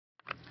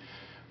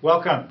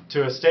Welcome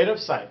to A State of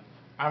Sight.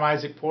 I'm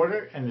Isaac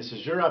Porter, and this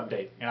is your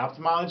update in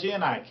ophthalmology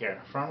and eye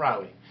care from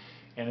Raleigh.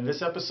 And in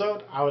this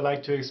episode, I would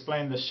like to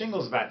explain the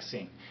shingles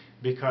vaccine,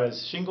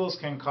 because shingles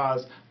can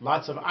cause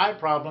lots of eye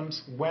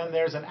problems when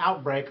there's an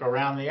outbreak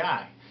around the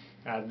eye.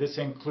 This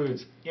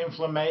includes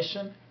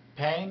inflammation,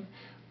 pain,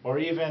 or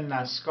even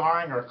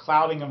scarring or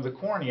clouding of the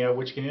cornea,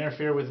 which can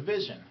interfere with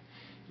vision.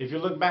 If you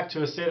look back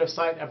to A State of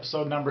Sight,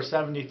 episode number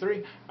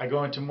 73, I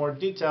go into more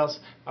details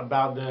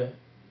about the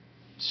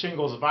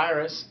shingles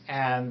virus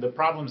and the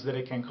problems that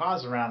it can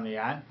cause around the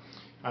eye.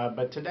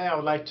 But today I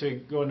would like to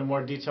go into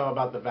more detail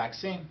about the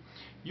vaccine.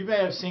 You may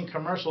have seen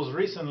commercials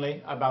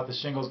recently about the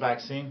shingles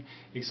vaccine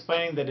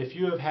explaining that if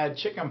you have had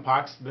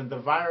chickenpox, then the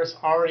virus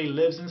already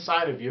lives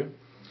inside of you.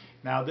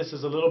 Now this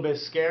is a little bit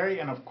scary,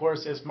 and of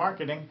course it's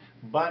marketing,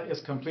 but it's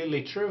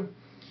completely true.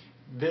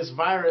 This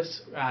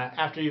virus,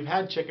 after you've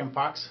had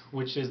chickenpox,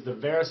 which is the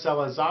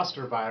Varicella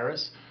Zoster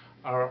virus,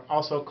 or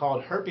also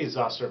called Herpes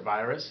Zoster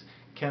virus,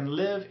 can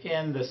live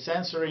in the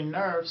sensory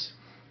nerves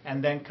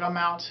and then come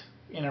out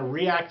in a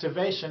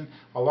reactivation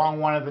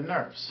along one of the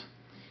nerves.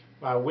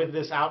 With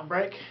this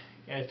outbreak,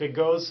 if it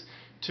goes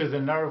to the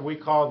nerve we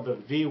call the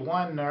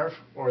V1 nerve,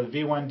 or the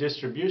V1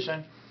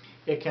 distribution,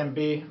 it can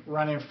be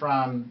running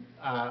from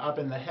up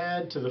in the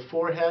head to the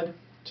forehead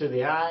to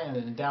the eye and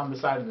then down the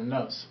side of the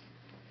nose.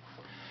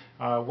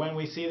 When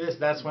we see this,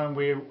 that's when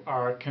we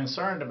are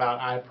concerned about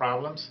eye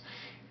problems,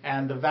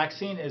 and the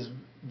vaccine is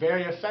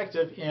very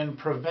effective in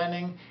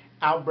preventing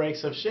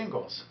outbreaks of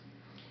shingles.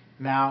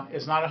 Now,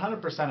 it's not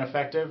 100%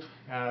 effective.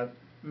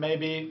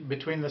 Maybe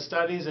between the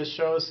studies it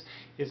shows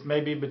it's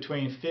maybe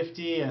between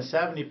 50 and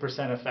 70%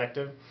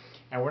 effective,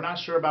 and we're not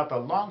sure about the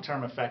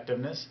long-term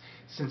effectiveness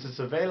since it's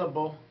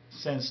available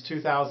since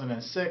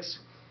 2006.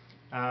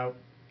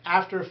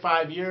 After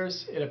 5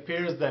 years, it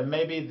appears that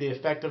maybe the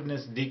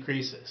effectiveness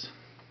decreases.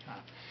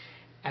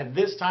 At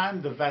this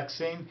time, the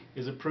vaccine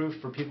is approved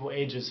for people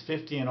ages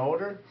 50 and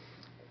older.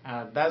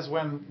 That's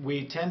when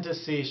we tend to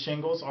see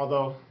shingles,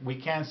 although we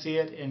can see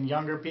it in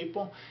younger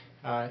people,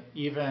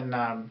 even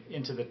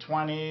into the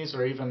 20s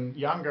or even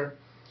younger,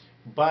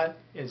 but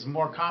it's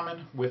more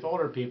common with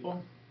older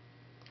people.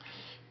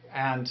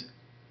 And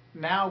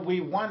now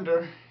we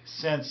wonder,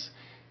 since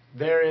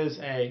there is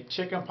a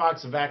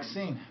chickenpox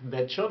vaccine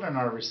that children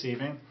are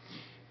receiving,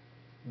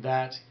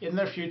 that in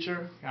their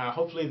future,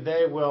 hopefully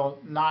they will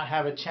not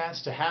have a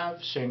chance to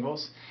have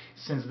shingles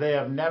since they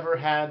have never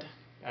had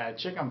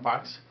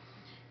chickenpox.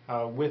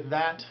 With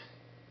that,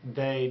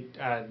 they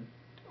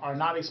are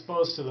not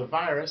exposed to the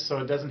virus, so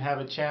it doesn't have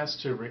a chance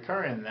to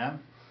recur in them.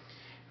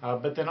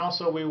 But then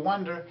also we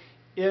wonder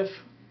if,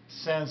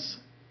 since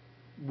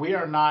we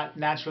are not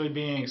naturally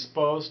being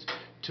exposed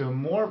to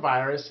more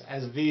virus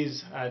as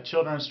these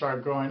children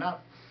start growing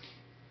up,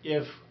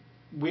 if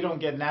we don't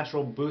get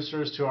natural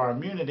boosters to our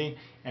immunity,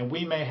 and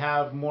we may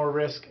have more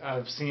risk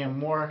of seeing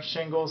more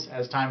shingles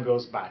as time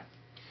goes by.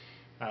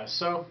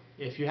 So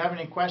if you have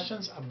any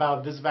questions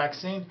about this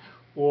vaccine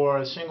or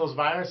the shingles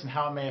virus and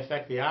how it may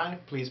affect the eye,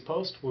 please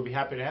post. We'll be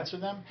happy to answer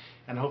them,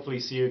 and hopefully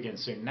see you again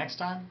soon next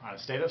time on A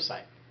State of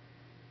Sight.